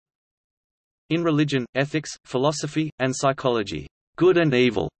In religion, ethics, philosophy, and psychology, good and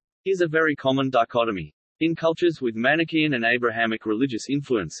evil is a very common dichotomy. In cultures with Manichaean and Abrahamic religious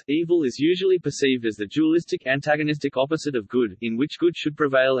influence, evil is usually perceived as the dualistic antagonistic opposite of good, in which good should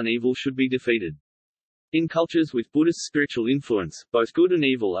prevail and evil should be defeated. In cultures with Buddhist spiritual influence, both good and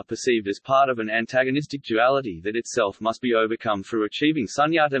evil are perceived as part of an antagonistic duality that itself must be overcome through achieving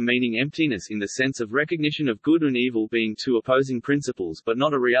sunyata, meaning emptiness in the sense of recognition of good and evil being two opposing principles but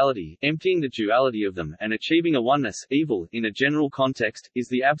not a reality, emptying the duality of them, and achieving a oneness. Evil, in a general context, is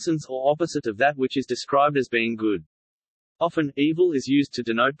the absence or opposite of that which is described as being good. Often, evil is used to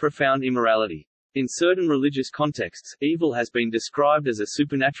denote profound immorality. In certain religious contexts, evil has been described as a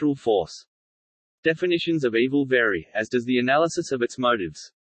supernatural force. Definitions of evil vary, as does the analysis of its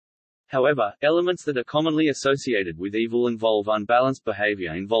motives. However, elements that are commonly associated with evil involve unbalanced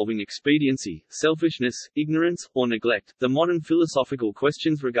behavior involving expediency, selfishness, ignorance, or neglect. The modern philosophical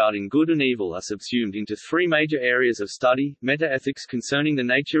questions regarding good and evil are subsumed into three major areas of study: meta-ethics concerning the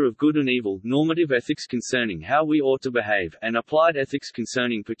nature of good and evil, normative ethics concerning how we ought to behave, and applied ethics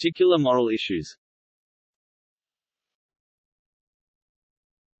concerning particular moral issues.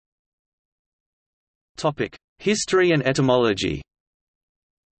 History and etymology.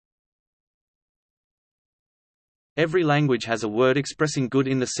 Every language has a word expressing good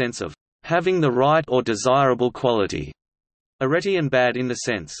in the sense of having the right or desirable quality, arete, and bad in the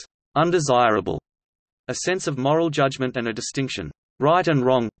sense undesirable, a sense of moral judgment, and a distinction. Right and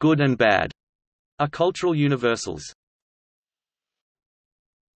wrong, good and bad, are cultural universals.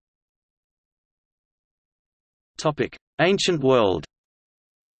 Ancient world.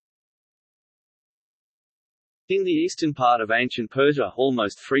 In the eastern part of ancient Persia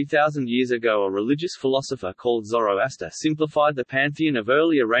almost 3,000 years ago, a religious philosopher called Zoroaster simplified the pantheon of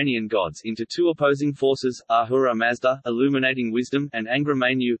early Iranian gods into two opposing forces, Ahura Mazda, illuminating wisdom, and Angra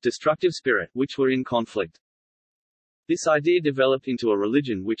Mainyu, destructive spirit, which were in conflict. This idea developed into a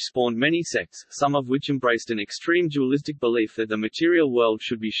religion which spawned many sects, some of which embraced an extreme dualistic belief that the material world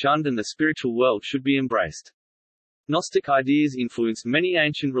should be shunned and the spiritual world should be embraced. Gnostic ideas influenced many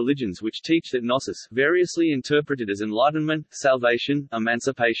ancient religions which teach that gnosis, variously interpreted as enlightenment, salvation,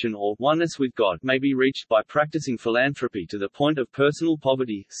 emancipation, or oneness with God, may be reached by practicing philanthropy to the point of personal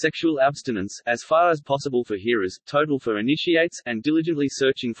poverty, sexual abstinence, as far as possible for hearers, total for initiates, and diligently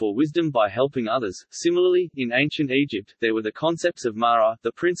searching for wisdom by helping others. Similarly, in ancient Egypt, there were the concepts of Mara,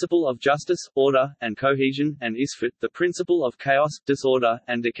 the principle of justice, order, and cohesion, and Isfat, the principle of chaos, disorder,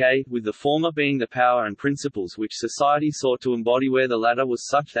 and decay, with the former being the power and principles which society sought to embody, where the latter was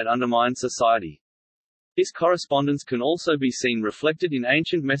such that undermined society. This correspondence can also be seen reflected in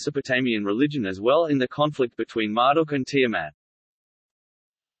ancient Mesopotamian religion as well, in the conflict between Marduk and Tiamat.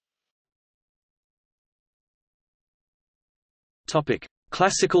 Topic: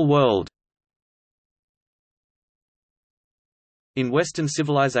 Classical world. In Western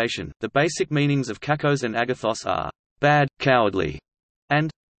civilization, the basic meanings of kakos and agathos are bad, cowardly, and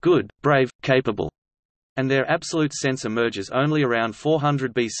good, brave, capable, and their absolute sense emerges only around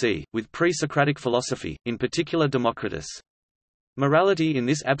 400 BC, with pre-Socratic philosophy, in particular Democritus. Morality in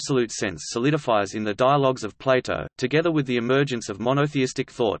this absolute sense solidifies in the dialogues of Plato, together with the emergence of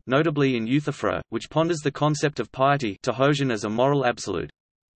monotheistic thought, notably in Euthyphro, which ponders the concept of piety to Hosian as a moral absolute.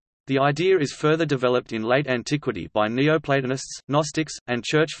 The idea is further developed in late antiquity by Neoplatonists, Gnostics, and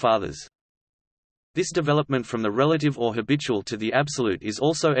Church Fathers. This development from the relative or habitual to the absolute is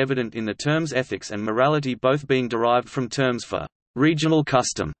also evident in the terms ethics and morality, both being derived from terms for regional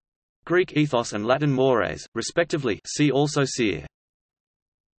custom, Greek ethos, and Latin mores, respectively. See also Seer.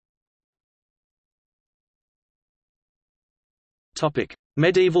 Topic: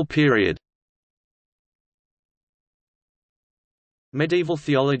 Medieval period. Medieval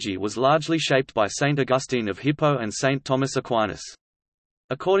theology was largely shaped by Saint Augustine of Hippo and Saint Thomas Aquinas.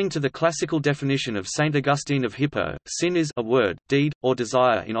 According to the classical definition of Saint Augustine of Hippo, sin is a word, deed, or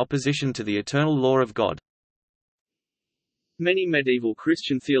desire in opposition to the eternal law of God. Many medieval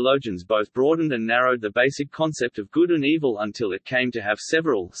Christian theologians both broadened and narrowed the basic concept of good and evil until it came to have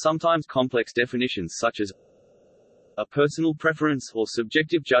several, sometimes complex definitions, such as a personal preference or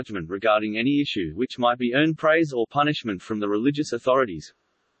subjective judgment regarding any issue which might be earned praise or punishment from the religious authorities,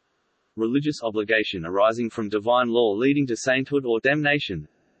 religious obligation arising from divine law leading to sainthood or damnation,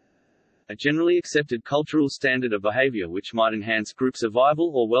 a generally accepted cultural standard of behavior which might enhance group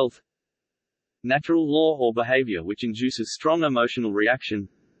survival or wealth, natural law or behavior which induces strong emotional reaction,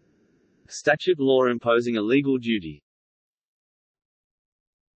 statute law imposing a legal duty.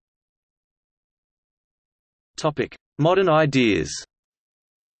 Topic: Modern ideas.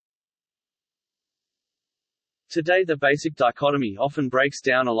 Today the basic dichotomy often breaks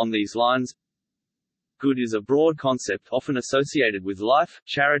down along these lines. Good is a broad concept often associated with life,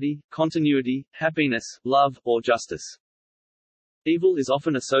 charity, continuity, happiness, love, or justice. Evil is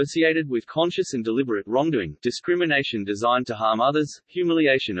often associated with conscious and deliberate wrongdoing, discrimination designed to harm others,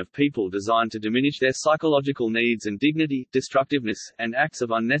 humiliation of people designed to diminish their psychological needs and dignity, destructiveness, and acts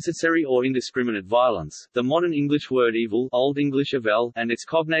of unnecessary or indiscriminate violence. The modern English word evil, Old English evil, and its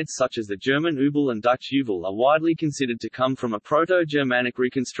cognates such as the German Übel and Dutch Uvel are widely considered to come from a Proto-Germanic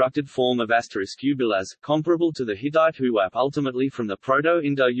reconstructed form of *ubilas, comparable to the Hittite huwap, ultimately from the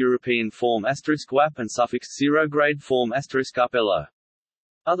Proto-Indo-European form *wap and suffixed zero-grade form *upelo.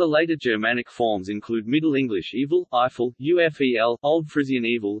 Other later Germanic forms include Middle English evil, Eifel, ufel, Old Frisian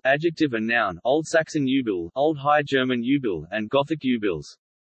evil, adjective and noun, Old Saxon Übel, Old High German Übel, and Gothic Übels.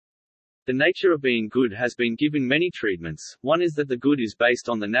 The nature of being good has been given many treatments. One is that the good is based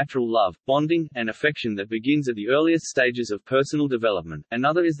on the natural love, bonding, and affection that begins at the earliest stages of personal development.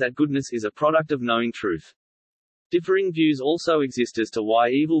 Another is that goodness is a product of knowing truth. Differing views also exist as to why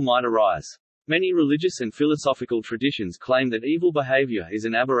evil might arise. Many religious and philosophical traditions claim that evil behavior is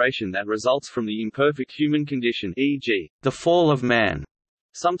an aberration that results from the imperfect human condition, e.g., the fall of man.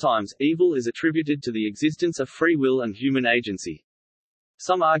 Sometimes, evil is attributed to the existence of free will and human agency.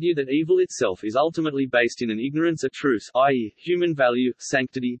 Some argue that evil itself is ultimately based in an ignorance of truth, i.e., human value,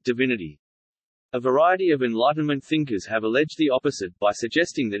 sanctity, divinity. A variety of Enlightenment thinkers have alleged the opposite by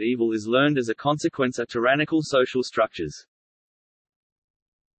suggesting that evil is learned as a consequence of tyrannical social structures.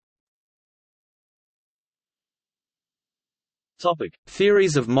 Topic: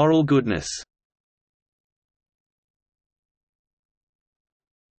 Theories of moral goodness.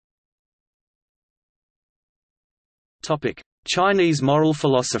 Topic: Chinese moral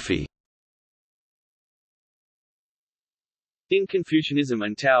philosophy. In Confucianism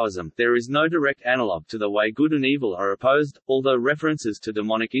and Taoism, there is no direct analogue to the way good and evil are opposed, although references to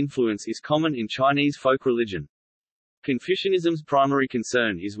demonic influence is common in Chinese folk religion. Confucianism's primary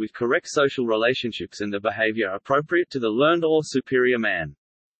concern is with correct social relationships and the behavior appropriate to the learned or superior man.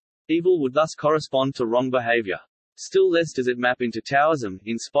 Evil would thus correspond to wrong behavior. Still less does it map into Taoism,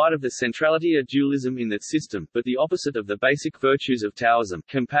 in spite of the centrality of dualism in that system, but the opposite of the basic virtues of Taoism,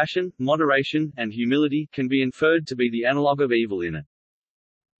 compassion, moderation, and humility, can be inferred to be the analogue of evil in it.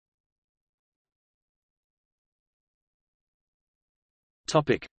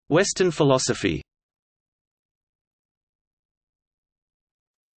 Topic: Western philosophy.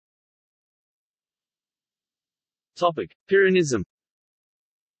 Topic: Pyrrhonism.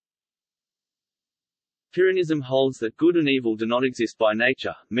 Pyrrhonism holds that good and evil do not exist by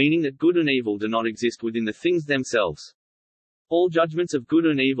nature, meaning that good and evil do not exist within the things themselves. All judgments of good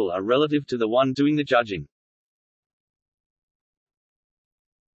and evil are relative to the one doing the judging.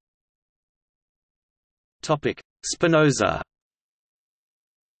 Topic: Spinoza.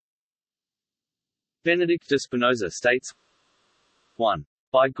 Benedict de Spinoza states, 1.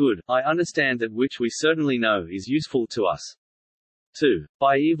 By good, I understand that which we certainly know is useful to us. 2.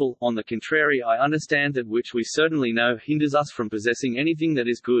 By evil, on the contrary, I understand that which we certainly know hinders us from possessing anything that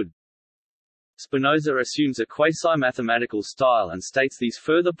is good. Spinoza assumes a quasi-mathematical style and states these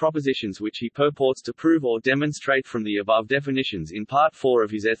further propositions which he purports to prove or demonstrate from the above definitions in Part 4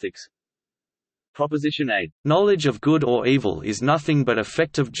 of his Ethics. Proposition 8. Knowledge of good or evil is nothing but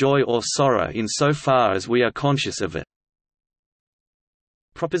affective joy or sorrow in so far as we are conscious of it.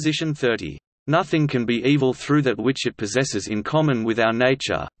 Proposition 30. Nothing can be evil through that which it possesses in common with our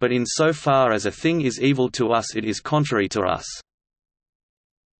nature, but in so far as a thing is evil to us it is contrary to us.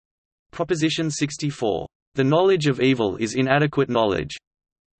 Proposition 64. The knowledge of evil is inadequate knowledge.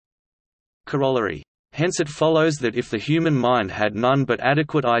 Corollary. Hence it follows that if the human mind had none but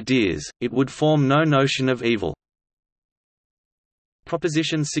adequate ideas, it would form no notion of evil.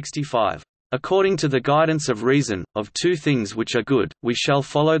 Proposition 65. According to the guidance of reason, of two things which are good, we shall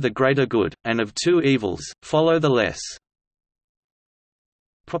follow the greater good, and of two evils, follow the less.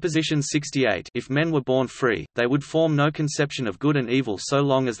 Proposition 68. If men were born free, they would form no conception of good and evil so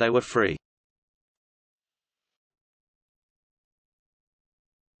long as they were free.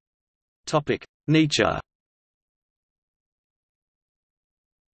 Nietzsche.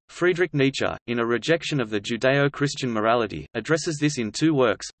 Friedrich Nietzsche, in A Rejection of the Judeo-Christian Morality, addresses this in two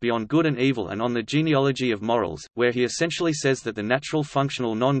works, Beyond Good and Evil and On the Genealogy of Morals, where he essentially says that the natural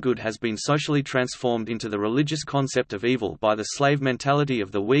functional non-good has been socially transformed into the religious concept of evil by the slave mentality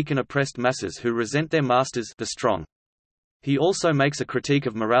of the weak and oppressed masses who resent their masters, the strong. He also makes a critique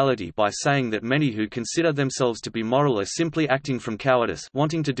of morality by saying that many who consider themselves to be moral are simply acting from cowardice,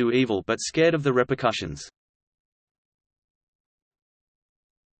 wanting to do evil but scared of the repercussions.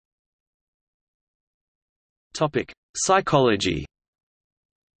 Psychology.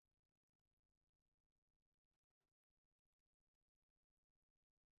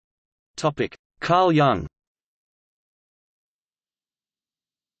 Carl Jung.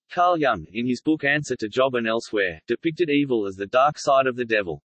 Carl Jung, in his book Answer to Job and Elsewhere, depicted evil as the dark side of the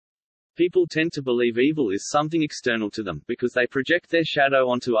devil. People tend to believe evil is something external to them, because they project their shadow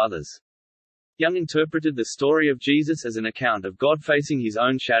onto others. Jung interpreted the story of Jesus as an account of God facing his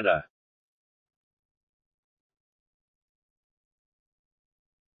own shadow.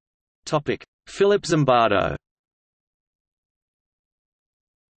 Philip Zimbardo.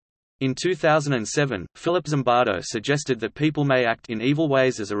 In 2007, Philip Zimbardo suggested that people may act in evil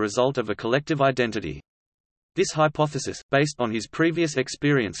ways as a result of a collective identity. This hypothesis, based on his previous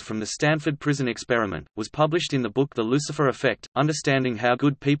experience from the Stanford prison experiment, was published in the book The Lucifer Effect: Understanding How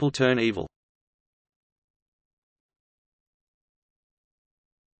Good People Turn Evil.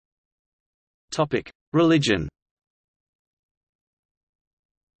 Religion.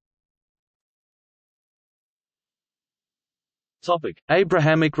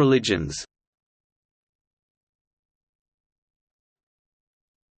 Abrahamic religions.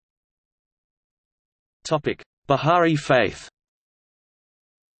 Bahá'í Faith.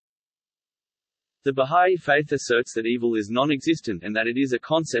 The Bahá'í Faith asserts that evil is non-existent and that it is a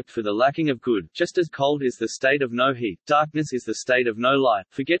concept for the lacking of good, just as cold is the state of no heat, darkness is the state of no light,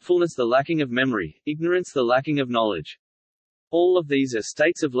 forgetfulness the lacking of memory, ignorance the lacking of knowledge. All of these are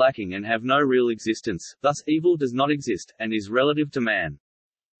states of lacking and have no real existence, thus evil does not exist, and is relative to man.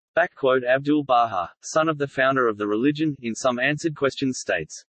 Abdul-Baha, son of the founder of the religion, in some answered questions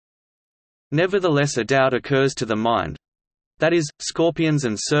states, "Nevertheless a doubt occurs to the mind. That is, scorpions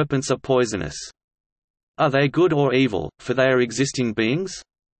and serpents are poisonous. Are they good or evil, for they are existing beings?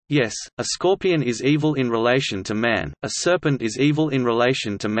 Yes, a scorpion is evil in relation to man, a serpent is evil in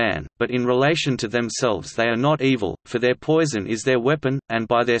relation to man, but in relation to themselves they are not evil, for their poison is their weapon, and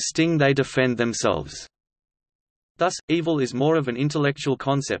by their sting they defend themselves." Thus, evil is more of an intellectual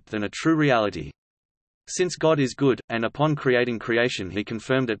concept than a true reality. Since God is good, and upon creating creation he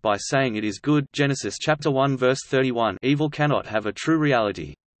confirmed it by saying it is good, Genesis chapter 1 verse 31, evil cannot have a true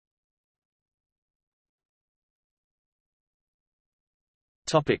reality.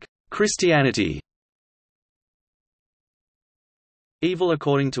 Christianity. Evil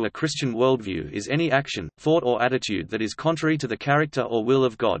according to a Christian worldview is any action, thought or attitude that is contrary to the character or will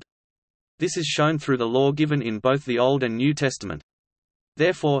of God. This is shown through the law given in both the Old and New Testament.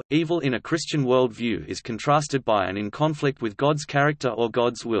 Therefore, evil in a Christian worldview is contrasted by and in conflict with God's character or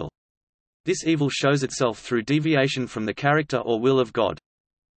God's will. This evil shows itself through deviation from the character or will of God.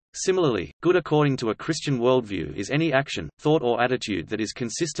 Similarly, good according to a Christian worldview is any action, thought or attitude that is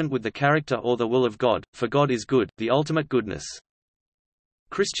consistent with the character or the will of God, for God is good, the ultimate goodness.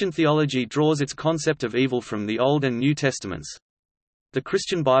 Christian theology draws its concept of evil from the Old and New Testaments. The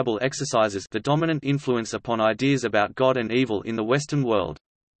Christian Bible exercises the dominant influence upon ideas about God and evil in the Western world.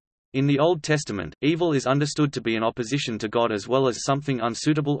 In the Old Testament, evil is understood to be in opposition to God as well as something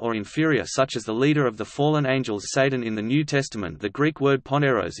unsuitable or inferior such as the leader of the fallen angels Satan. In the New Testament the Greek word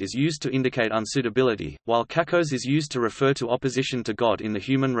poneros is used to indicate unsuitability, while kakos is used to refer to opposition to God in the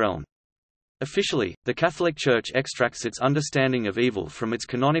human realm. Officially, the Catholic Church extracts its understanding of evil from its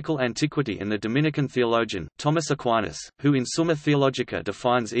canonical antiquity and the Dominican theologian, Thomas Aquinas, who in Summa Theologica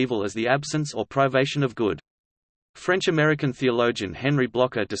defines evil as the absence or privation of good. French-American theologian Henry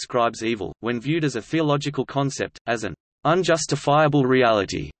Blocher describes evil, when viewed as a theological concept, as an unjustifiable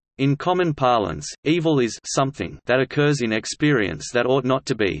reality. In common parlance, evil is something that occurs in experience that ought not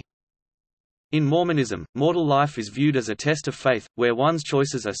to be. In Mormonism, mortal life is viewed as a test of faith, where one's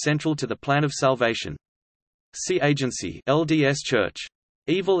choices are central to the plan of salvation. See Agency, LDS Church.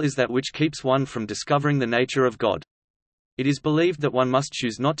 Evil is that which keeps one from discovering the nature of God. It is believed that one must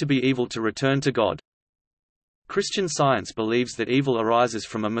choose not to be evil to return to God. Christian Science believes that evil arises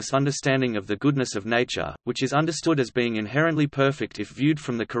from a misunderstanding of the goodness of nature, which is understood as being inherently perfect if viewed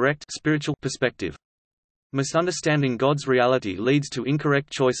from the correct spiritual perspective. Misunderstanding God's reality leads to incorrect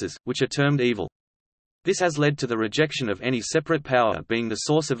choices, which are termed evil. This has led to the rejection of any separate power being the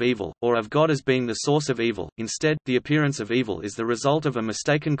source of evil, or of God as being the source of evil. Instead, the appearance of evil is the result of a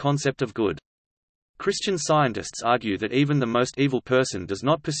mistaken concept of good. Christian scientists argue that even the most evil person does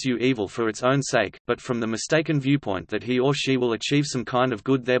not pursue evil for its own sake, but from the mistaken viewpoint that he or she will achieve some kind of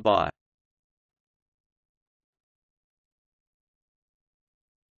good thereby.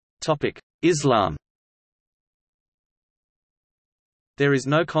 Islam. There is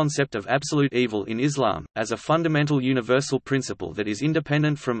no concept of absolute evil in Islam, as a fundamental universal principle that is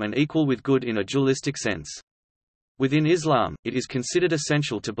independent from and equal with good in a dualistic sense. Within Islam, it is considered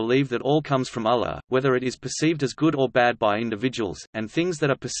essential to believe that all comes from Allah, whether it is perceived as good or bad by individuals, and things that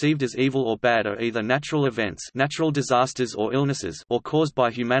are perceived as evil or bad are either natural events, natural disasters or illnesses, or caused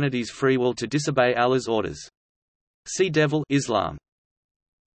by humanity's free will to disobey Allah's orders. See Devil Islam.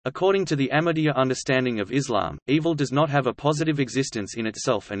 According to the Ahmadiyya understanding of Islam, evil does not have a positive existence in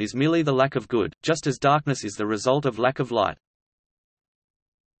itself and is merely the lack of good, just as darkness is the result of lack of light.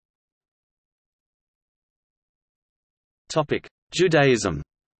 Judaism.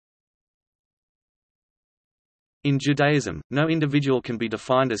 In Judaism, no individual can be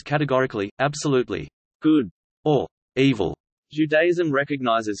defined as categorically, absolutely good or evil. Judaism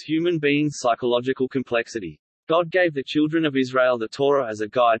recognizes human beings' psychological complexity. God gave the children of Israel the Torah as a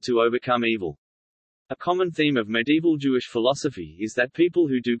guide to overcome evil. A common theme of medieval Jewish philosophy is that people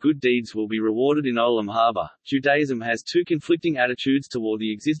who do good deeds will be rewarded in Olam Haba. Judaism has two conflicting attitudes toward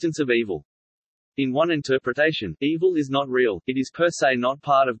the existence of evil. In one interpretation, evil is not real, it is per se not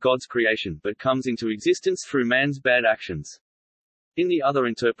part of God's creation but comes into existence through man's bad actions. In the other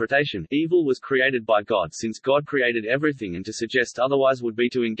interpretation, evil was created by God since God created everything, and to suggest otherwise would be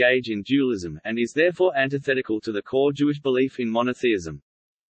to engage in dualism, and is therefore antithetical to the core Jewish belief in monotheism.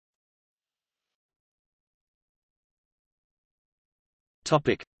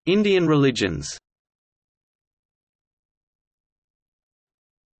 Indian religions.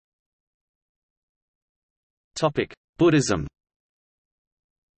 Buddhism.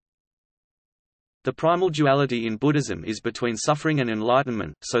 The primal duality in Buddhism is between suffering and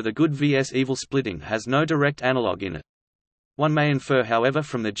enlightenment, so the good vs evil splitting has no direct analogue in it. One may infer, however,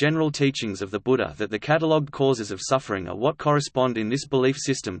 from the general teachings of the Buddha that the catalogued causes of suffering are what correspond in this belief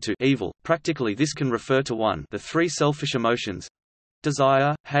system to evil. Practically, this can refer to 1, the three selfish emotions,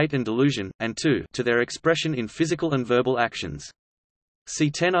 desire, hate and delusion, and 2, to their expression in physical and verbal actions. See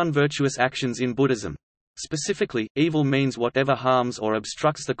 10 unvirtuous actions in Buddhism. Specifically, evil means whatever harms or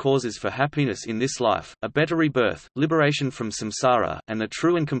obstructs the causes for happiness in this life, a better rebirth, liberation from samsara, and the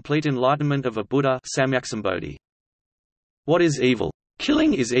true and complete enlightenment of a Buddha. Samyaksambodhi. What is evil?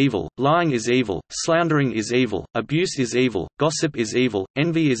 Killing is evil, lying is evil, slandering is evil, abuse is evil, gossip is evil,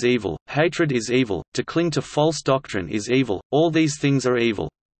 envy is evil, hatred is evil, to cling to false doctrine is evil, all these things are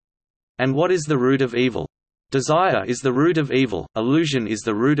evil. And what is the root of evil? Desire is the root of evil, illusion is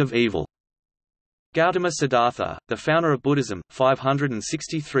the root of evil. Gautama Siddhartha, the founder of Buddhism,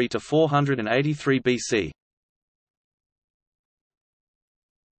 563 to 483 BC.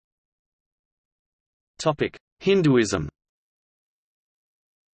 Topic: Hinduism.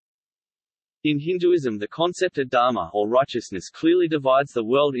 In Hinduism, the concept of dharma or righteousness clearly divides the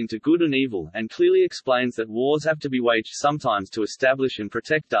world into good and evil, and clearly explains that wars have to be waged sometimes to establish and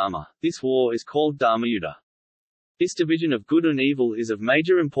protect dharma. This war is called dharmayuddha. This division of good and evil is of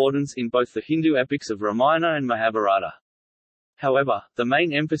major importance in both the Hindu epics of Ramayana and Mahabharata. However, the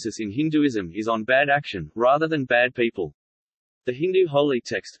main emphasis in Hinduism is on bad action, rather than bad people. The Hindu holy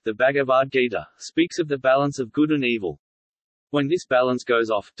text, the Bhagavad Gita, speaks of the balance of good and evil. When this balance goes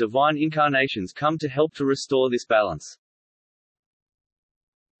off, divine incarnations come to help to restore this balance.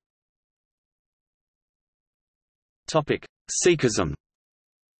 Sikhism.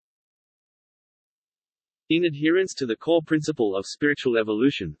 In adherence to the core principle of spiritual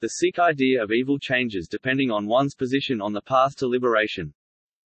evolution, the Sikh idea of evil changes depending on one's position on the path to liberation.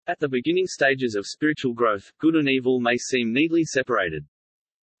 At the beginning stages of spiritual growth, good and evil may seem neatly separated.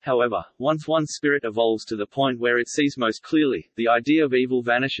 However, once one's spirit evolves to the point where it sees most clearly, the idea of evil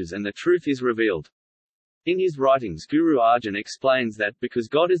vanishes and the truth is revealed. In his writings, Guru Arjan explains that, because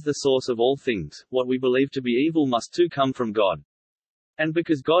God is the source of all things, what we believe to be evil must too come from God. And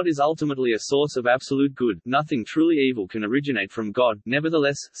because God is ultimately a source of absolute good, nothing truly evil can originate from God.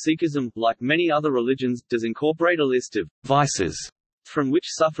 Nevertheless, Sikhism, like many other religions, does incorporate a list of vices, from which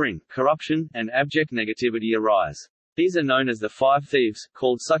suffering, corruption, and abject negativity arise. These are known as the five thieves,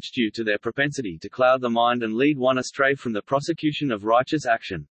 called such due to their propensity to cloud the mind and lead one astray from the prosecution of righteous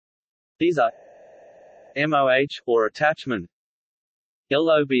action. These are moh, or attachment,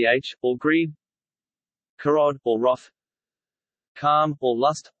 lobh, or greed, krodh, or wrath, Kam, or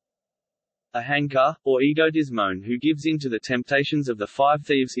lust, ahankar, or egotism. Who gives in to the temptations of the five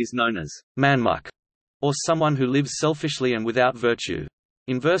thieves is known as manmukh, or someone who lives selfishly and without virtue.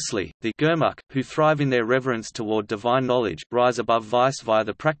 Inversely, the gurmukh, who thrive in their reverence toward divine knowledge, rise above vice via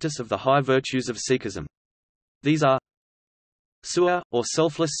the practice of the high virtues of Sikhism. These are seva, or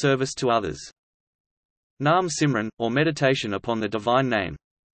selfless service to others, Naam Simran, or meditation upon the divine name.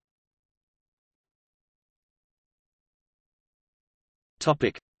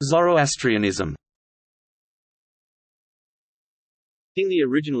 Zoroastrianism. In the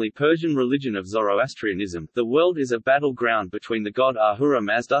originally Persian religion of Zoroastrianism, the world is a battleground between the god Ahura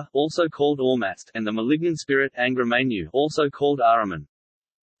Mazda, also called Ormazd, and the malignant spirit Angra-Mainyu, also called Ahriman.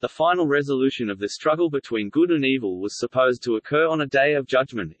 The final resolution of the struggle between good and evil was supposed to occur on a day of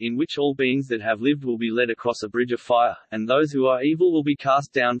judgment, in which all beings that have lived will be led across a bridge of fire, and those who are evil will be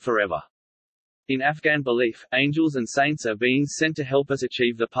cast down forever. In Afghan belief, angels and saints are beings sent to help us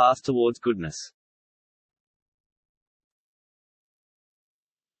achieve the path towards goodness.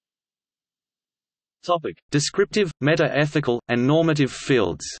 Topic: Descriptive, meta-ethical, and normative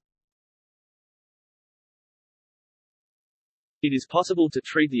fields. It is possible to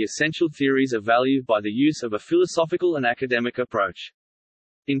treat the essential theories of value by the use of a philosophical and academic approach.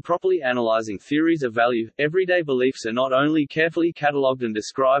 In properly analyzing theories of value, everyday beliefs are not only carefully catalogued and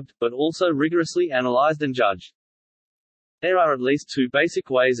described, but also rigorously analyzed and judged. There are at least two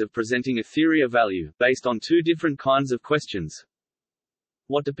basic ways of presenting a theory of value, based on two different kinds of questions.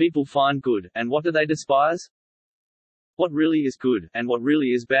 What do people find good, and what do they despise? What really is good, and what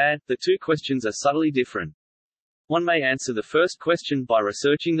really is bad? The two questions are subtly different. One may answer the first question by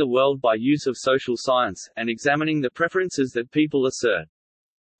researching the world by use of social science, and examining the preferences that people assert.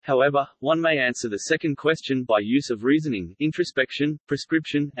 However, one may answer the second question by use of reasoning, introspection,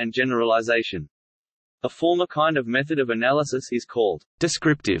 prescription, and generalization. A former kind of method of analysis is called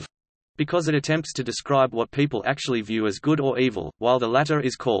descriptive, because it attempts to describe what people actually view as good or evil, while the latter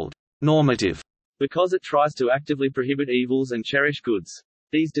is called normative, because it tries to actively prohibit evils and cherish goods.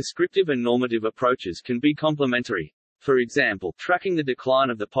 These descriptive and normative approaches can be complementary. For example, tracking the decline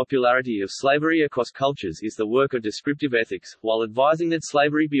of the popularity of slavery across cultures is the work of descriptive ethics, while advising that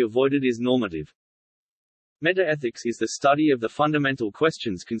slavery be avoided is normative. Metaethics is the study of the fundamental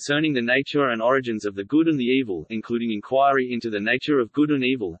questions concerning the nature and origins of the good and the evil, including inquiry into the nature of good and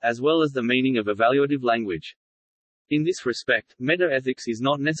evil, as well as the meaning of evaluative language. In this respect, metaethics is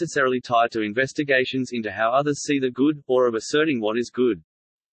not necessarily tied to investigations into how others see the good, or of asserting what is good.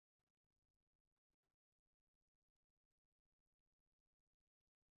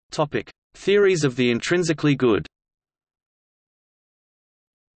 Topic: Theories of the intrinsically good.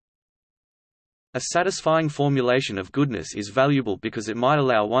 A satisfying formulation of goodness is valuable because it might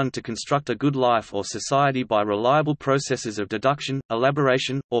allow one to construct a good life or society by reliable processes of deduction,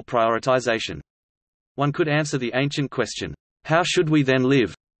 elaboration, or prioritization. One could answer the ancient question, "How should we then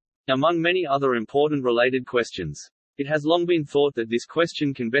live?" among many other important related questions. It has long been thought that this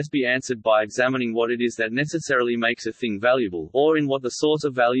question can best be answered by examining what it is that necessarily makes a thing valuable, or in what the source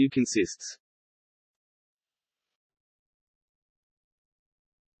of value consists.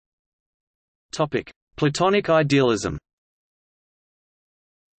 Topic: Platonic idealism.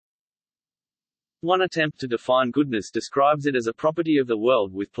 One attempt to define goodness describes it as a property of the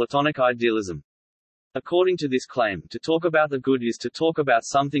world with Platonic idealism. According to this claim, to talk about the good is to talk about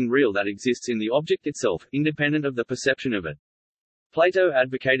something real that exists in the object itself, independent of the perception of it. Plato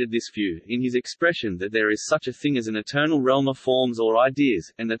advocated this view, in his expression that there is such a thing as an eternal realm of forms or ideas,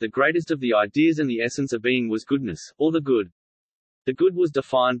 and that the greatest of the ideas and the essence of being was goodness, or the good. The good was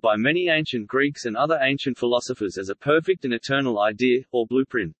defined by many ancient Greeks and other ancient philosophers as a perfect and eternal idea, or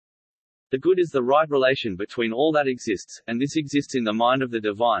blueprint. The good is the right relation between all that exists, and this exists in the mind of the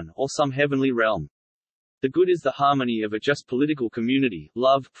divine, or some heavenly realm. The good is the harmony of a just political community,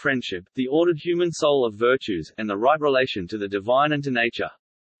 love, friendship, the ordered human soul of virtues, and the right relation to the divine and to nature.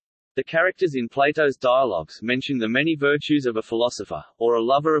 The characters in Plato's dialogues mention the many virtues of a philosopher, or a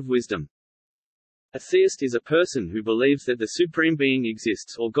lover of wisdom. A theist is a person who believes that the supreme being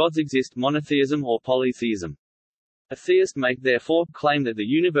exists or gods exist, monotheism or polytheism. A theist may, therefore, claim that the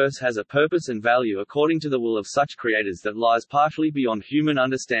universe has a purpose and value according to the will of such creators that lies partially beyond human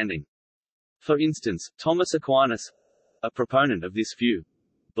understanding. For instance, Thomas Aquinas, a proponent of this view,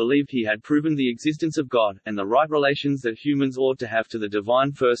 believed he had proven the existence of God, and the right relations that humans ought to have to the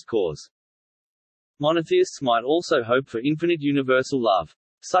divine first cause. Monotheists might also hope for infinite universal love.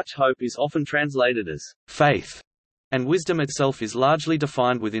 Such hope is often translated as faith, and wisdom itself is largely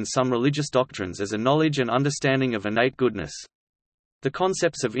defined within some religious doctrines as a knowledge and understanding of innate goodness. The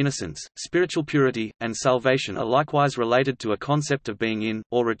concepts of innocence, spiritual purity, and salvation are likewise related to a concept of being in,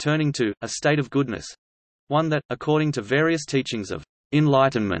 or returning to, a state of goodness, one that, according to various teachings of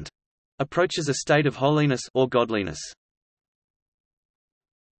enlightenment, approaches a state of holiness or godliness.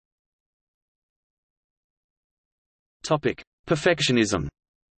 Topic: Perfectionism.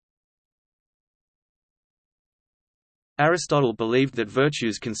 Aristotle believed that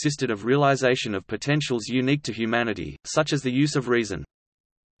virtues consisted of realization of potentials unique to humanity, such as the use of reason.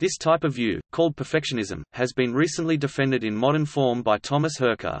 This type of view, called perfectionism, has been recently defended in modern form by Thomas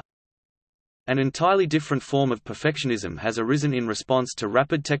Herker. An entirely different form of perfectionism has arisen in response to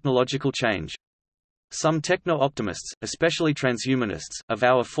rapid technological change. Some techno-optimists, especially transhumanists,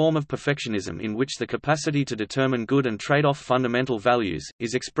 avow a form of perfectionism in which the capacity to determine good and trade off fundamental values,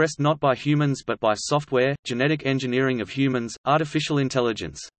 is expressed not by humans but by software, genetic engineering of humans, artificial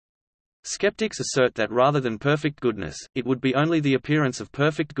intelligence. Skeptics assert that rather than perfect goodness, it would be only the appearance of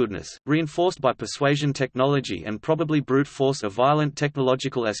perfect goodness, reinforced by persuasion technology and probably brute force of violent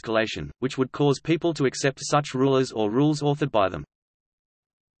technological escalation, which would cause people to accept such rulers or rules authored by them.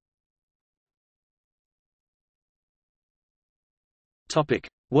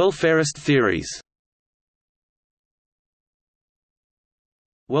 Welfarist theories.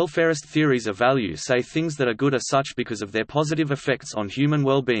 Welfarist theories of value say things that are good are such because of their positive effects on human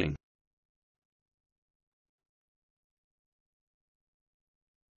well-being.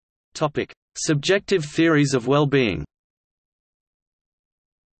 Subjective theories of well-being.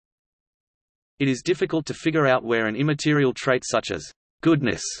 It is difficult to figure out where an immaterial trait such as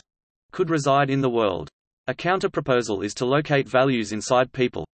goodness could reside in the world. A counterproposal is to locate values inside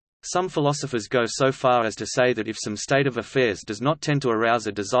people. Some philosophers go so far as to say that if some state of affairs does not tend to arouse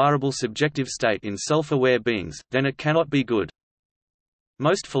a desirable subjective state in self-aware beings, then it cannot be good.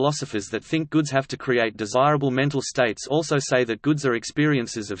 Most philosophers that think goods have to create desirable mental states also say that goods are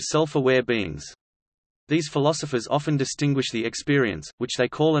experiences of self-aware beings. These philosophers often distinguish the experience, which they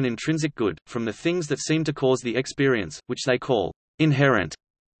call an intrinsic good, from the things that seem to cause the experience, which they call inherent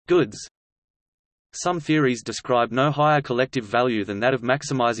goods. Some theories describe no higher collective value than that of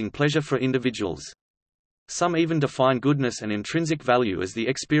maximizing pleasure for individuals. Some even define goodness and intrinsic value as the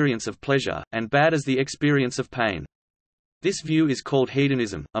experience of pleasure, and bad as the experience of pain. This view is called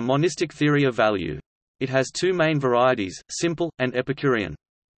hedonism, a monistic theory of value. It has two main varieties, simple, and Epicurean.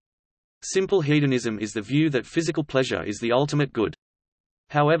 Simple hedonism is the view that physical pleasure is the ultimate good.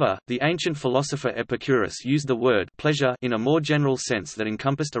 However, the ancient philosopher Epicurus used the word pleasure in a more general sense that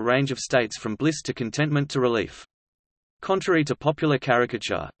encompassed a range of states from bliss to contentment to relief. Contrary to popular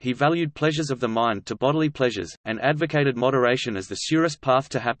caricature, he valued pleasures of the mind to bodily pleasures, and advocated moderation as the surest path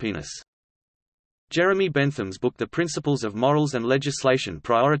to happiness. Jeremy Bentham's book The Principles of Morals and Legislation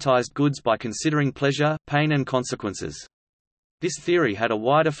prioritized goods by considering pleasure, pain and consequences. This theory had a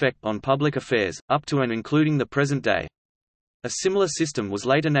wide effect on public affairs, up to and including the present day. A similar system was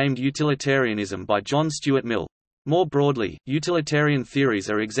later named utilitarianism by John Stuart Mill. More broadly, utilitarian theories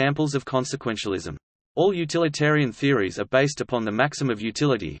are examples of consequentialism. All utilitarian theories are based upon the maxim of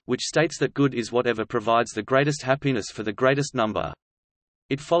utility, which states that good is whatever provides the greatest happiness for the greatest number.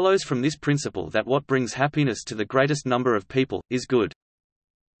 It follows from this principle that what brings happiness to the greatest number of people is good.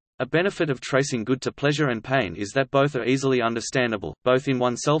 A benefit of tracing good to pleasure and pain is that both are easily understandable, both in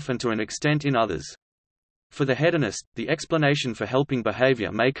oneself and to an extent in others. For the hedonist, the explanation for helping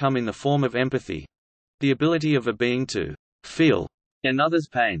behavior may come in the form of empathy, the ability of a being to feel another's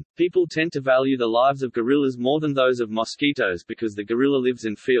pain. People tend to value the lives of gorillas more than those of mosquitoes because the gorilla lives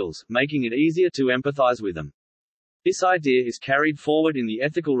and feels, making it easier to empathize with them. This idea is carried forward in the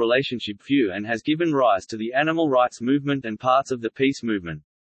ethical relationship view and has given rise to the animal rights movement and parts of the peace movement.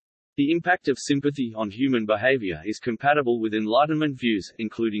 The impact of sympathy on human behavior is compatible with Enlightenment views,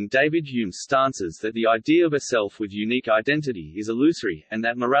 including David Hume's stances that the idea of a self with unique identity is illusory, and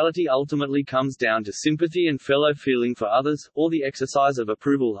that morality ultimately comes down to sympathy and fellow feeling for others, or the exercise of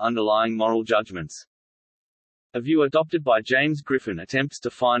approval underlying moral judgments. A view adopted by James Griffin attempts to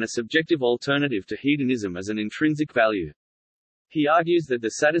find a subjective alternative to hedonism as an intrinsic value. He argues that the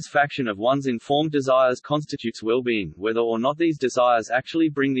satisfaction of one's informed desires constitutes well-being, whether or not these desires actually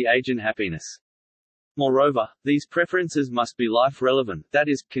bring the agent happiness. Moreover, these preferences must be life-relevant, that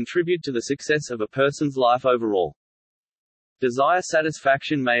is, contribute to the success of a person's life overall. Desire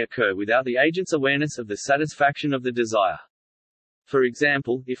satisfaction may occur without the agent's awareness of the satisfaction of the desire. For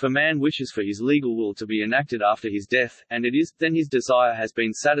example, if a man wishes for his legal will to be enacted after his death, and it is, then his desire has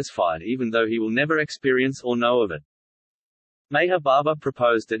been satisfied even though he will never experience or know of it. Meher Baba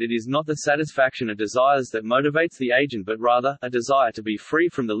proposed that it is not the satisfaction of desires that motivates the agent but rather, a desire to be free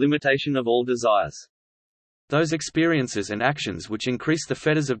from the limitation of all desires. Those experiences and actions which increase the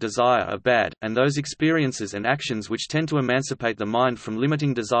fetters of desire are bad, and those experiences and actions which tend to emancipate the mind from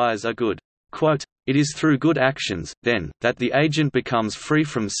limiting desires are good. Quote, "It is through good actions, then, that the agent becomes free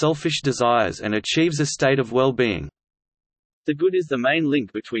from selfish desires and achieves a state of well-being." The good is the main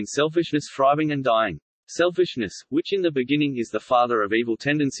link between selfishness thriving and dying. Selfishness, which in the beginning is the father of evil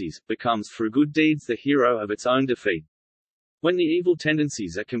tendencies, becomes through good deeds the hero of its own defeat. When the evil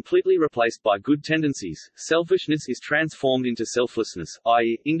tendencies are completely replaced by good tendencies, selfishness is transformed into selflessness,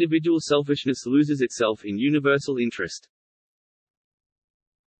 i.e., individual selfishness loses itself in universal interest.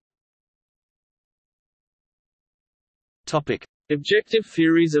 Topic: Objective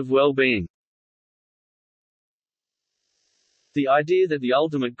theories of well-being. The idea that the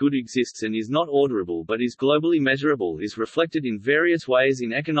ultimate good exists and is not orderable but is globally measurable is reflected in various ways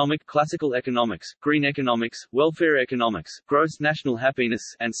in economic, classical economics, green economics, welfare economics, gross national happiness,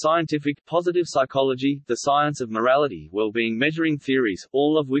 and scientific, positive psychology, the science of morality, well-being measuring theories,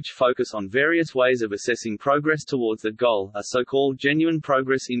 all of which focus on various ways of assessing progress towards that goal, a so-called genuine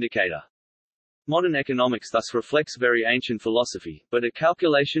progress indicator. Modern economics thus reflects very ancient philosophy, but a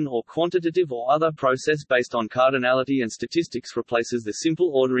calculation or quantitative or other process based on cardinality and statistics replaces the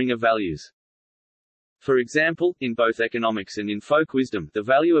simple ordering of values. For example, in both economics and in folk wisdom, the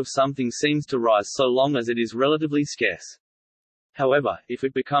value of something seems to rise so long as it is relatively scarce. However, if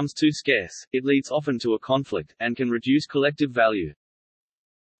it becomes too scarce, it leads often to a conflict, and can reduce collective value.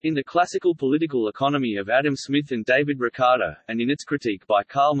 In the classical political economy of Adam Smith and David Ricardo, and in its critique by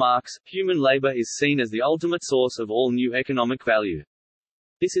Karl Marx, human labor is seen as the ultimate source of all new economic value.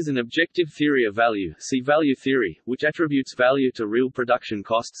 This is an objective theory of value, see value theory, which attributes value to real production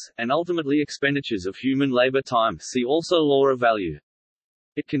costs, and ultimately expenditures of human labor time, see also law of value.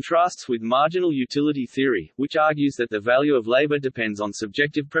 It contrasts with marginal utility theory, which argues that the value of labor depends on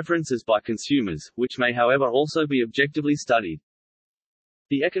subjective preferences by consumers, which may however also be objectively studied.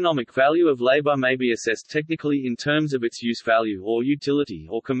 The economic value of labor may be assessed technically in terms of its use value or utility,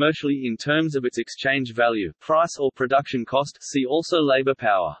 or commercially in terms of its exchange value, price or production cost, see also labor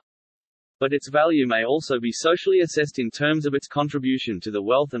power. But its value may also be socially assessed in terms of its contribution to the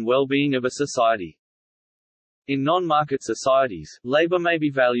wealth and well-being of a society. In non-market societies, labor may be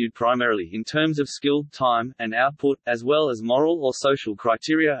valued primarily in terms of skill, time, and output, as well as moral or social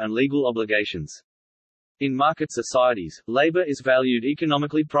criteria and legal obligations. In market societies, labor is valued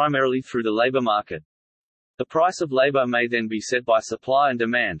economically primarily through the labor market. The price of labor may then be set by supply and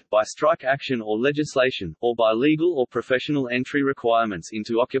demand, by strike action or legislation, or by legal or professional entry requirements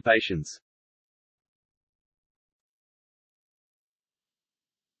into occupations.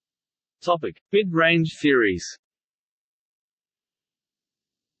 Topic: Mid-range theories.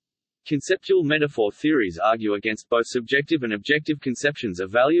 Conceptual metaphor theories argue against both subjective and objective conceptions of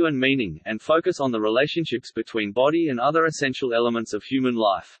value and meaning, and focus on the relationships between body and other essential elements of human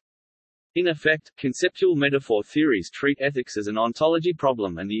life. In effect, conceptual metaphor theories treat ethics as an ontology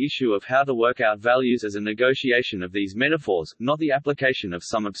problem and the issue of how to work out values as a negotiation of these metaphors, not the application of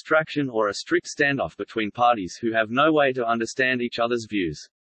some abstraction or a strict standoff between parties who have no way to understand each other's views.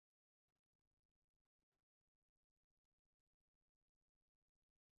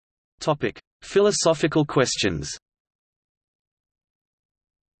 Topic: Philosophical questions.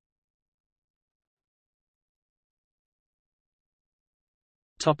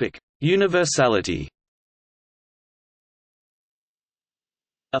 Topic: Universality.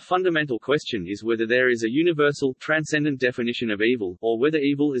 A fundamental question is whether there is a universal, transcendent definition of evil, or whether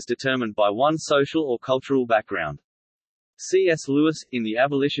evil is determined by one's social or cultural background. C.S. Lewis, in The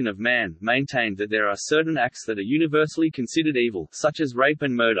Abolition of Man, maintained that there are certain acts that are universally considered evil, such as rape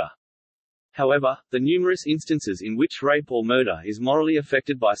and murder. However, the numerous instances in which rape or murder is morally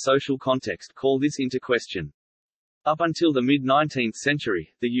affected by social context call this into question. Up until the mid-19th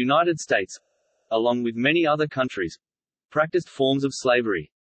century, the United States, along with many other countries, practiced forms of slavery.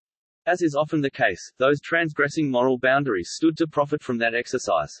 As is often the case, those transgressing moral boundaries stood to profit from that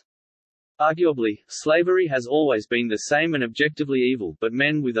exercise. Arguably, slavery has always been the same and objectively evil, but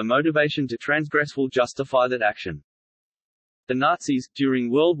men with a motivation to transgress will justify that action. The Nazis, during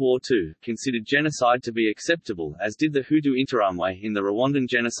World War II, considered genocide to be acceptable, as did the Hutu Interahamwe in the Rwandan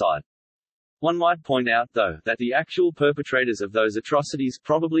genocide. One might point out, though, that the actual perpetrators of those atrocities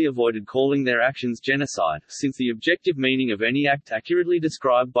probably avoided calling their actions genocide, since the objective meaning of any act accurately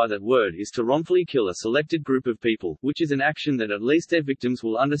described by that word is to wrongfully kill a selected group of people, which is an action that at least their victims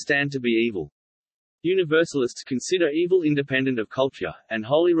will understand to be evil. Universalists consider evil independent of culture, and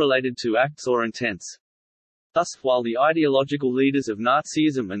wholly related to acts or intents. Thus, while the ideological leaders of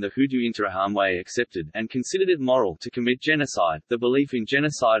Nazism and the Hutu Interahamwe accepted, and considered it moral to commit genocide, the belief in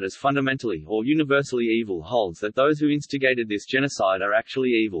genocide as fundamentally or universally evil holds that those who instigated this genocide are actually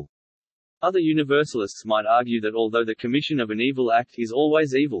evil. Other universalists might argue that although the commission of an evil act is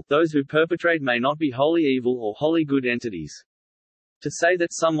always evil, those who perpetrate may not be wholly evil or wholly good entities. To say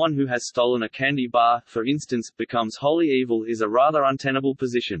that someone who has stolen a candy bar, for instance, becomes wholly evil is a rather untenable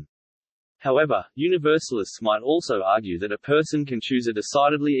position. However, universalists might also argue that a person can choose a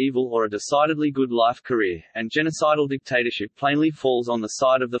decidedly evil or a decidedly good life career, and genocidal dictatorship plainly falls on the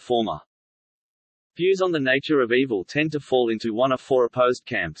side of the former. Views on the nature of evil tend to fall into one of four opposed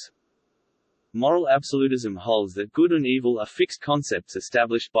camps. Moral absolutism holds that good and evil are fixed concepts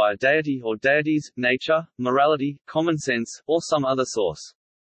established by a deity or deities, nature, morality, common sense, or some other source.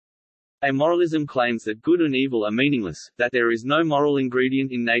 Amoralism claims that good and evil are meaningless, that there is no moral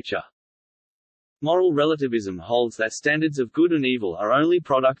ingredient in nature. Moral relativism holds that standards of good and evil are only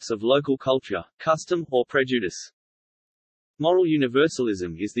products of local culture, custom, or prejudice. Moral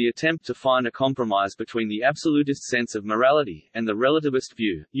universalism is the attempt to find a compromise between the absolutist sense of morality and the relativist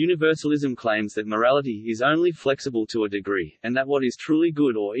view. Universalism claims that morality is only flexible to a degree, and that what is truly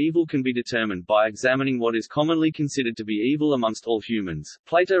good or evil can be determined by examining what is commonly considered to be evil amongst all humans.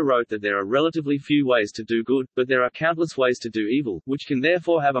 Plato wrote that there are relatively few ways to do good, but there are countless ways to do evil, which can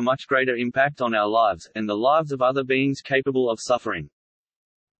therefore have a much greater impact on our lives, and the lives of other beings capable of suffering.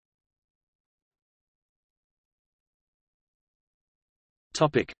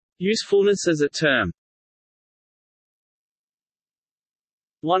 Usefulness as a term.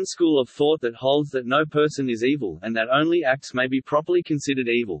 One school of thought that holds that no person is evil, and that only acts may be properly considered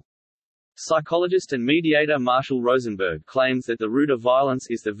evil. Psychologist and mediator Marshall Rosenberg claims that the root of violence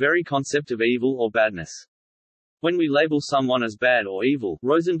is the very concept of evil or badness. When we label someone as bad or evil,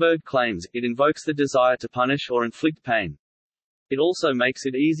 Rosenberg claims, it invokes the desire to punish or inflict pain. It also makes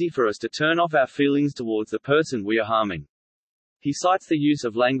it easy for us to turn off our feelings towards the person we are harming. He cites the use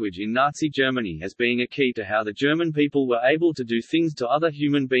of language in Nazi Germany as being a key to how the German people were able to do things to other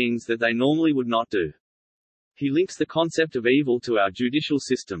human beings that they normally would not do. He links the concept of evil to our judicial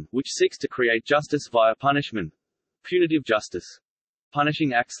system, which seeks to create justice via punishment, punitive justice,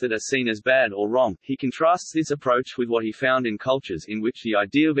 punishing acts that are seen as bad or wrong. He contrasts this approach with what he found in cultures in which the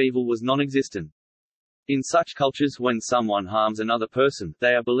idea of evil was non-existent. In such cultures, when someone harms another person,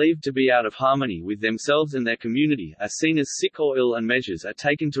 they are believed to be out of harmony with themselves and their community, are seen as sick or ill, and measures are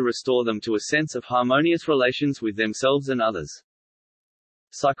taken to restore them to a sense of harmonious relations with themselves and others.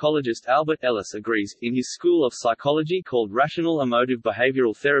 Psychologist Albert Ellis agrees, in his school of psychology called Rational Emotive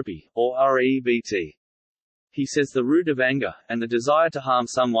Behavioral Therapy, or REBT. He says the root of anger, and the desire to harm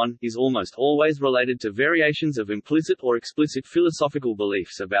someone, is almost always related to variations of implicit or explicit philosophical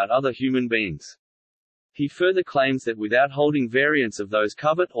beliefs about other human beings. He further claims that without holding variants of those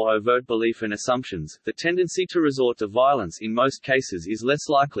covert or overt belief and assumptions, the tendency to resort to violence in most cases is less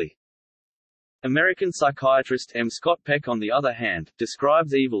likely. American psychiatrist M. Scott Peck, on the other hand,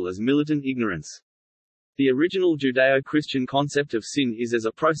 describes evil as militant ignorance. The original Judeo-Christian concept of sin is as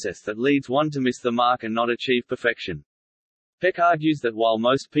a process that leads one to miss the mark and not achieve perfection. Peck argues that while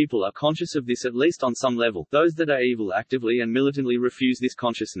most people are conscious of this at least on some level, those that are evil actively and militantly refuse this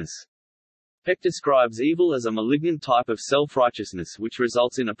consciousness. Peck describes evil as a malignant type of self-righteousness which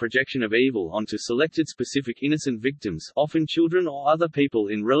results in a projection of evil onto selected specific innocent victims, often children or other people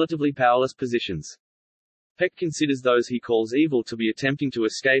in relatively powerless positions. Peck considers those he calls evil to be attempting to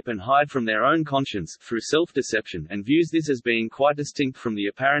escape and hide from their own conscience, through self-deception, and views this as being quite distinct from the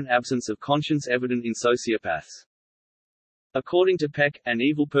apparent absence of conscience evident in sociopaths. According to Peck, an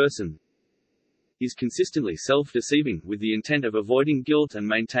evil person is consistently self-deceiving, with the intent of avoiding guilt and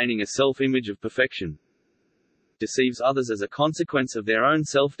maintaining a self-image of perfection. Deceives others as a consequence of their own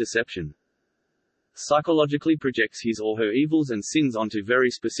self-deception. Psychologically projects his or her evils and sins onto very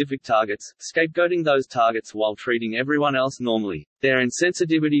specific targets, scapegoating those targets while treating everyone else normally. Their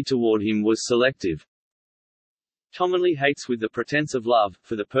insensitivity toward him was selective. Commonly hates with the pretense of love,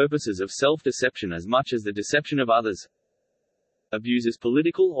 for the purposes of self-deception as much as the deception of others. Abuses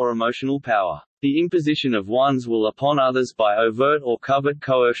political or emotional power. The imposition of one's will upon others by overt or covert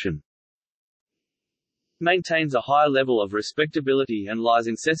coercion. Maintains a high level of respectability and lies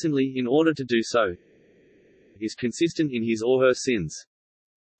incessantly in order to do so. Is consistent in his or her sins.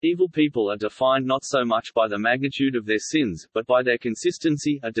 Evil people are defined not so much by the magnitude of their sins, but by their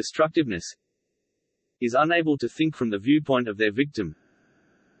consistency, a destructiveness. Is unable to think from the viewpoint of their victim.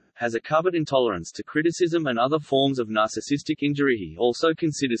 Has a covert intolerance to criticism and other forms of narcissistic injury. He also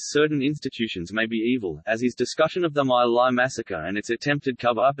considers certain institutions may be evil, as his discussion of the My Lai massacre and its attempted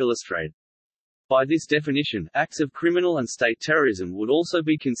cover-up illustrate. By this definition, acts of criminal and state terrorism would also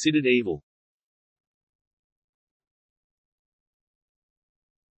be considered evil.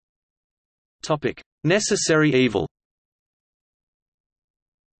 Topic: Necessary evil.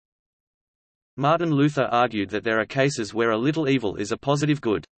 Martin Luther argued that there are cases where a little evil is a positive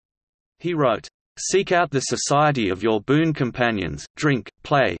good. He wrote, "Seek out the society of your boon companions, drink,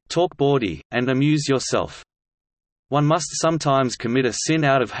 play, talk bawdy, and amuse yourself. One must sometimes commit a sin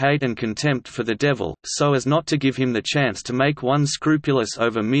out of hate and contempt for the devil, so as not to give him the chance to make one scrupulous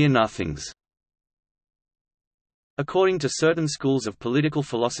over mere nothings." According to certain schools of political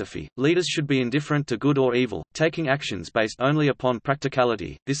philosophy, leaders should be indifferent to good or evil, taking actions based only upon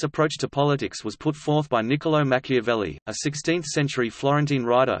practicality. This approach to politics was put forth by Niccolò Machiavelli, a 16th-century Florentine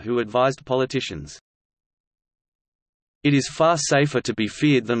writer who advised politicians, "It is far safer to be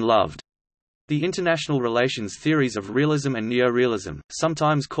feared than loved." The international relations theories of realism and neorealism,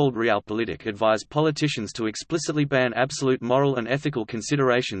 sometimes called realpolitik, advise politicians to explicitly ban absolute moral and ethical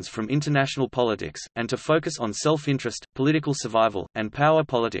considerations from international politics, and to focus on self-interest, political survival, and power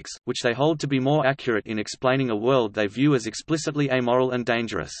politics, which they hold to be more accurate in explaining a world they view as explicitly amoral and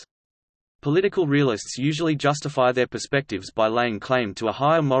dangerous. Political realists usually justify their perspectives by laying claim to a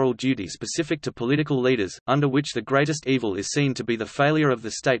higher moral duty specific to political leaders, under which the greatest evil is seen to be the failure of the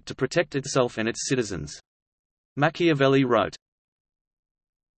state to protect itself and its citizens. Machiavelli wrote,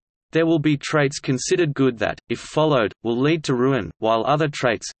 "There will be traits considered good that, if followed, will lead to ruin, while other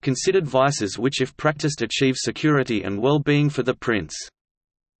traits, considered vices which if practiced achieve security and well-being for the prince."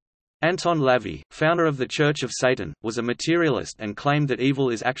 Anton LaVey, founder of the Church of Satan, was a materialist and claimed that evil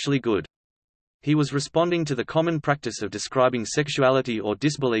is actually good. He was responding to the common practice of describing sexuality or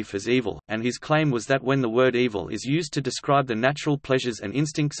disbelief as evil, and his claim was that when the word evil is used to describe the natural pleasures and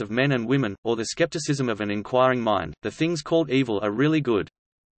instincts of men and women, or the skepticism of an inquiring mind, the things called evil are really good.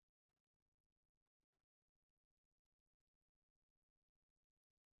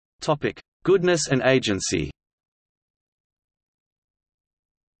 Goodness and agency.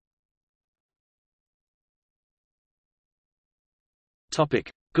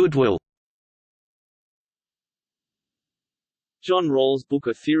 Goodwill. John Rawls' book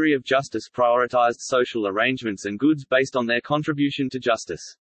A Theory of Justice prioritized social arrangements and goods based on their contribution to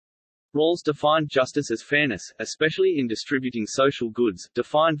justice. Rawls defined justice as fairness, especially in distributing social goods,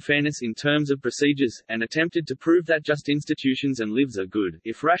 defined fairness in terms of procedures, and attempted to prove that just institutions and lives are good,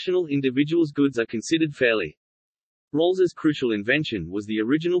 if rational individuals' goods are considered fairly. Rawls's crucial invention was the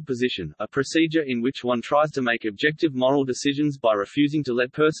original position, a procedure in which one tries to make objective moral decisions by refusing to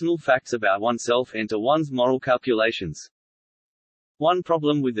let personal facts about oneself enter one's moral calculations. One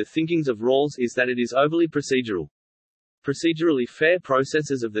problem with the thinkings of Rawls is that it is overly procedural. Procedurally fair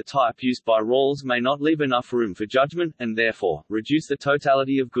processes of the type used by Rawls may not leave enough room for judgment, and therefore, reduce the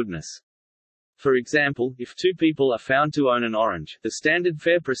totality of goodness. For example, if two people are found to own an orange, the standard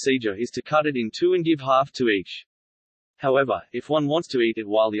fair procedure is to cut it in two and give half to each. However, if one wants to eat it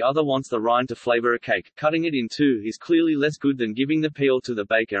while the other wants the rind to flavor a cake, cutting it in two is clearly less good than giving the peel to the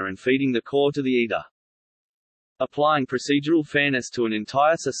baker and feeding the core to the eater. Applying procedural fairness to an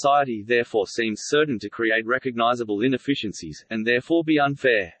entire society therefore seems certain to create recognizable inefficiencies, and therefore be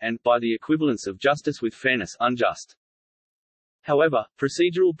unfair, and, by the equivalence of justice with fairness, unjust. However,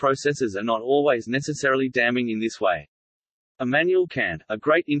 procedural processes are not always necessarily damning in this way. Immanuel Kant, a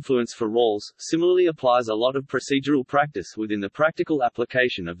great influence for Rawls, similarly applies a lot of procedural practice within the practical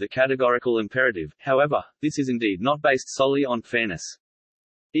application of the categorical imperative. However, this is indeed not based solely on fairness.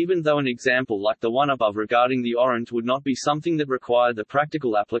 Even though an example like the one above regarding the orange would not be something that required the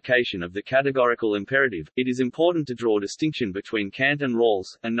practical application of the categorical imperative, it is important to draw a distinction between Kant and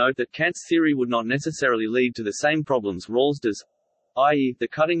Rawls, and note that Kant's theory would not necessarily lead to the same problems Rawls does, i.e., the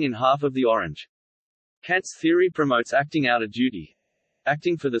cutting in half of the orange. Kant's theory promotes acting out a duty,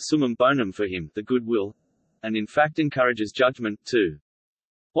 acting for the summum bonum for him, the good will, and in fact encourages judgment, too.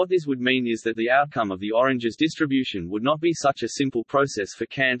 What this would mean is that the outcome of the orange's distribution would not be such a simple process for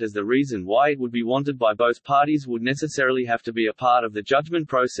Kant, as the reason why it would be wanted by both parties would necessarily have to be a part of the judgment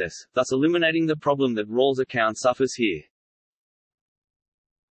process, thus eliminating the problem that Rawls' account suffers here.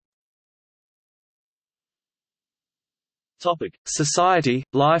 Topic: Society,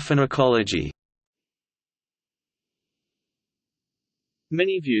 life and ecology.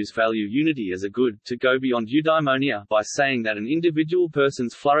 Many views value unity as a good, to go beyond eudaimonia, by saying that an individual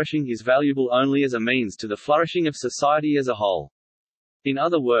person's flourishing is valuable only as a means to the flourishing of society as a whole. In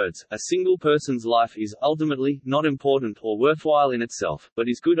other words, a single person's life is, ultimately, not important or worthwhile in itself, but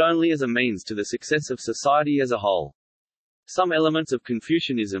is good only as a means to the success of society as a whole. Some elements of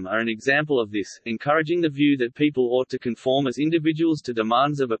Confucianism are an example of this, encouraging the view that people ought to conform as individuals to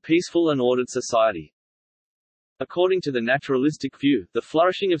demands of a peaceful and ordered society. According to the naturalistic view, the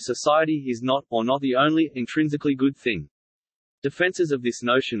flourishing of society is not, or not the only, intrinsically good thing. Defenses of this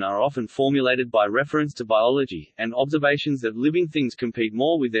notion are often formulated by reference to biology, and observations that living things compete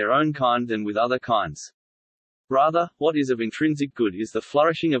more with their own kind than with other kinds. Rather, what is of intrinsic good is the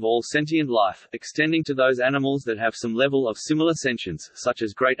flourishing of all sentient life, extending to those animals that have some level of similar sentience, such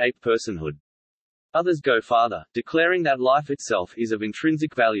as great ape personhood. Others go farther, declaring that life itself is of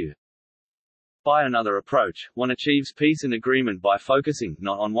intrinsic value. By another approach, one achieves peace and agreement by focusing,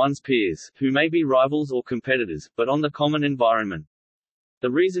 not on one's peers, who may be rivals or competitors, but on the common environment. The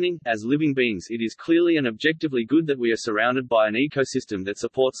reasoning, as living beings it is clearly and objectively good that we are surrounded by an ecosystem that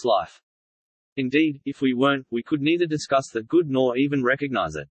supports life. Indeed, if we weren't, we could neither discuss that good nor even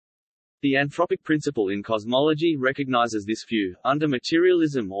recognize it. The anthropic principle in cosmology recognizes this view, under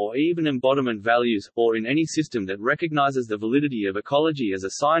materialism or even embodiment values, or in any system that recognizes the validity of ecology as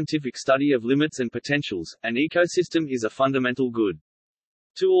a scientific study of limits and potentials, an ecosystem is a fundamental good.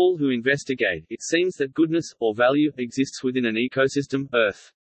 To all who investigate, it seems that goodness, or value, exists within an ecosystem,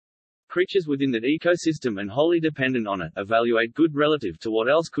 Earth. Creatures within that ecosystem and wholly dependent on it, evaluate good relative to what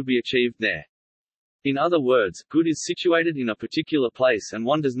else could be achieved there. In other words, good is situated in a particular place and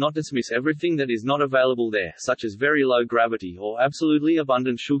one does not dismiss everything that is not available there, such as very low gravity or absolutely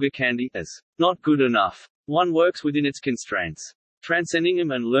abundant sugar candy, as not good enough. One works within its constraints. Transcending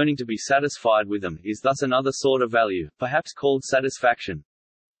them and learning to be satisfied with them is thus another sort of value, perhaps called satisfaction.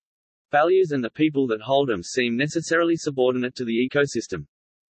 Values and the people that hold them seem necessarily subordinate to the ecosystem.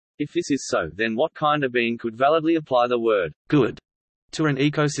 If this is so, then what kind of being could validly apply the word good to an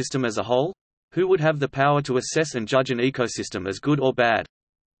ecosystem as a whole? Who would have the power to assess and judge an ecosystem as good or bad?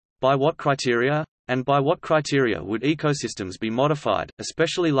 By what criteria? And by what criteria would ecosystems be modified,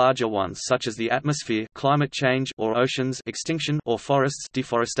 especially larger ones such as the atmosphere, climate change, or oceans extinction, or forests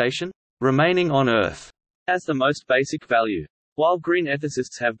deforestation? Remaining on Earth as the most basic value. While green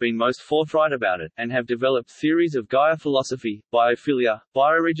ethicists have been most forthright about it, and have developed theories of Gaia philosophy, biophilia,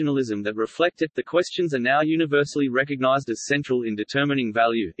 bioregionalism that reflect it, the questions are now universally recognized as central in determining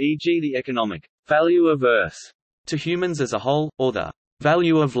value, e.g. the economic value of Earth to humans as a whole, or the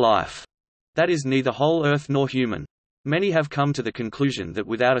value of life that is neither whole Earth nor human. Many have come to the conclusion that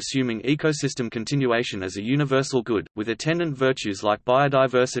without assuming ecosystem continuation as a universal good, with attendant virtues like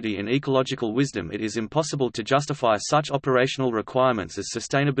biodiversity and ecological wisdom, it is impossible to justify such operational requirements as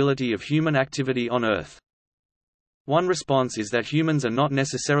sustainability of human activity on Earth. One response is that humans are not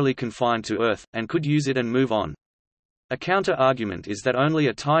necessarily confined to Earth, and could use it and move on. A counter-argument is that only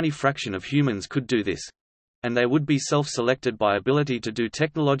a tiny fraction of humans could do this. And they would be self-selected by ability to do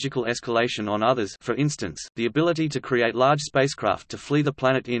technological escalation on others, for instance, the ability to create large spacecraft to flee the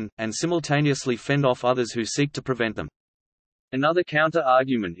planet in, and simultaneously fend off others who seek to prevent them. Another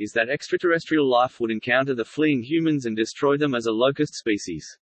counter-argument is that extraterrestrial life would encounter the fleeing humans and destroy them as a locust species.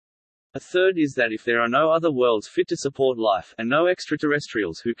 A third is that if there are no other worlds fit to support life, and no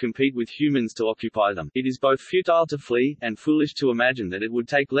extraterrestrials who compete with humans to occupy them, it is both futile to flee, and foolish to imagine that it would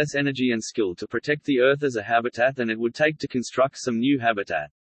take less energy and skill to protect the Earth as a habitat than it would take to construct some new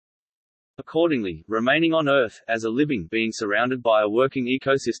habitat. Accordingly, remaining on Earth, as a living being surrounded by a working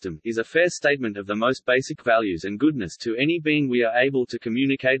ecosystem, is a fair statement of the most basic values and goodness to any being we are able to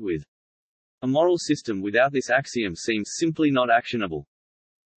communicate with. A moral system without this axiom seems simply not actionable.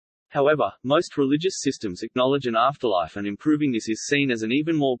 However, most religious systems acknowledge an afterlife, and improving this is seen as an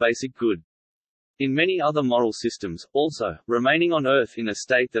even more basic good. In many other moral systems, also, remaining on Earth in a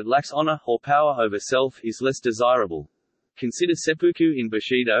state that lacks honor or power over self is less desirable. Consider seppuku in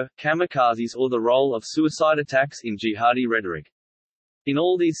Bushido, kamikazes, or the role of suicide attacks in jihadi rhetoric. In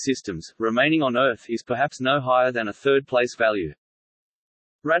all these systems, remaining on Earth is perhaps no higher than a third-place value.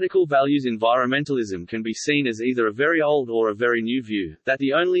 Radical values environmentalism can be seen as either a very old or a very new view, that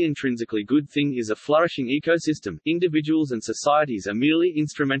the only intrinsically good thing is a flourishing ecosystem. Individuals and societies are merely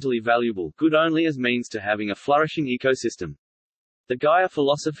instrumentally valuable, good only as means to having a flourishing ecosystem. The Gaia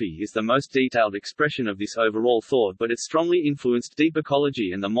philosophy is the most detailed expression of this overall thought, but it strongly influenced deep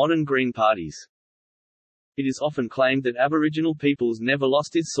ecology and the modern Green parties. It is often claimed that Aboriginal peoples never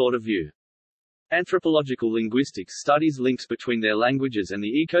lost this sort of view. Anthropological linguistics studies links between their languages and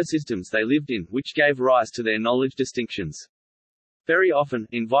the ecosystems they lived in, which gave rise to their knowledge distinctions. Very often,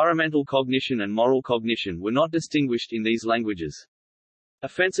 environmental cognition and moral cognition were not distinguished in these languages.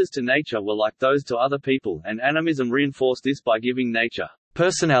 Offenses to nature were like those to other people, and animism reinforced this by giving nature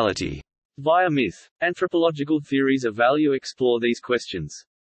personality via myth. Anthropological theories of value explore these questions.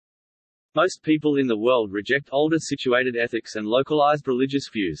 Most people in the world reject older situated ethics and localized religious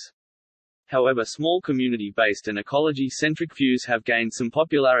views. However, small community-based and ecology-centric views have gained some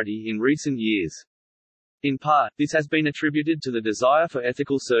popularity in recent years. In part, this has been attributed to the desire for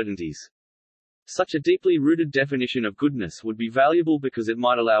ethical certainties. Such a deeply rooted definition of goodness would be valuable because it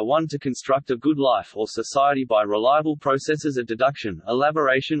might allow one to construct a good life or society by reliable processes of deduction,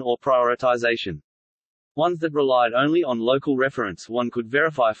 elaboration or prioritization. Ones that relied only on local reference one could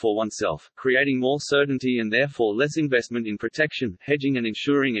verify for oneself, creating more certainty and therefore less investment in protection, hedging and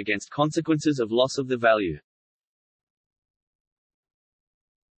insuring against consequences of loss of the value.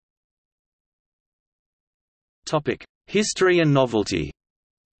 History and novelty.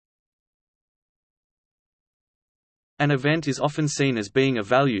 An event is often seen as being of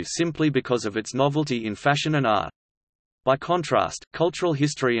value simply because of its novelty in fashion and art. By contrast, cultural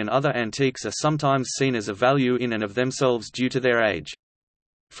history and other antiques are sometimes seen as of value in and of themselves due to their age.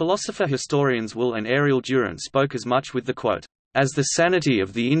 Philosopher-historians Will and Ariel Durant spoke as much with the quote, "As the sanity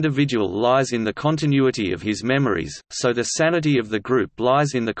of the individual lies in the continuity of his memories, so the sanity of the group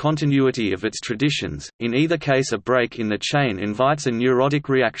lies in the continuity of its traditions. In either case a break in the chain invites a neurotic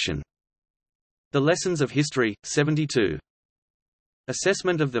reaction." The Lessons of History, 72.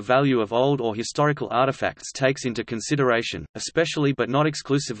 Assessment of the value of old or historical artifacts takes into consideration, especially but not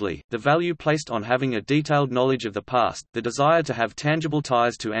exclusively, the value placed on having a detailed knowledge of the past, the desire to have tangible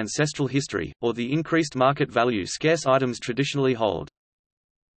ties to ancestral history, or the increased market value scarce items traditionally hold.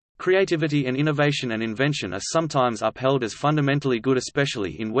 Creativity and innovation and invention are sometimes upheld as fundamentally good,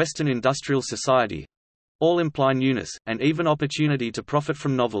 especially in Western industrial society. All imply newness, and even opportunity to profit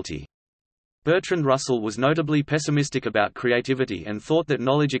from novelty. Bertrand Russell was notably pessimistic about creativity and thought that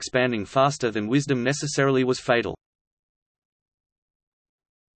knowledge expanding faster than wisdom necessarily was fatal.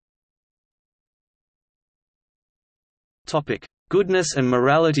 Goodness and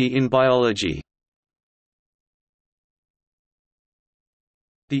morality in biology.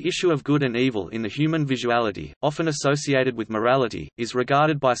 The issue of good and evil in the human visuality, often associated with morality, is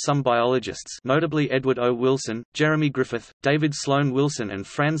regarded by some biologists, notably Edward O. Wilson, Jeremy Griffith, David Sloan Wilson and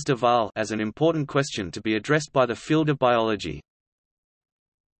Franz de Waal, as an important question to be addressed by the field of biology.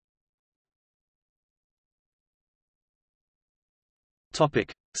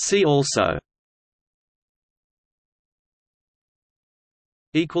 See also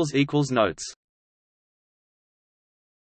Notes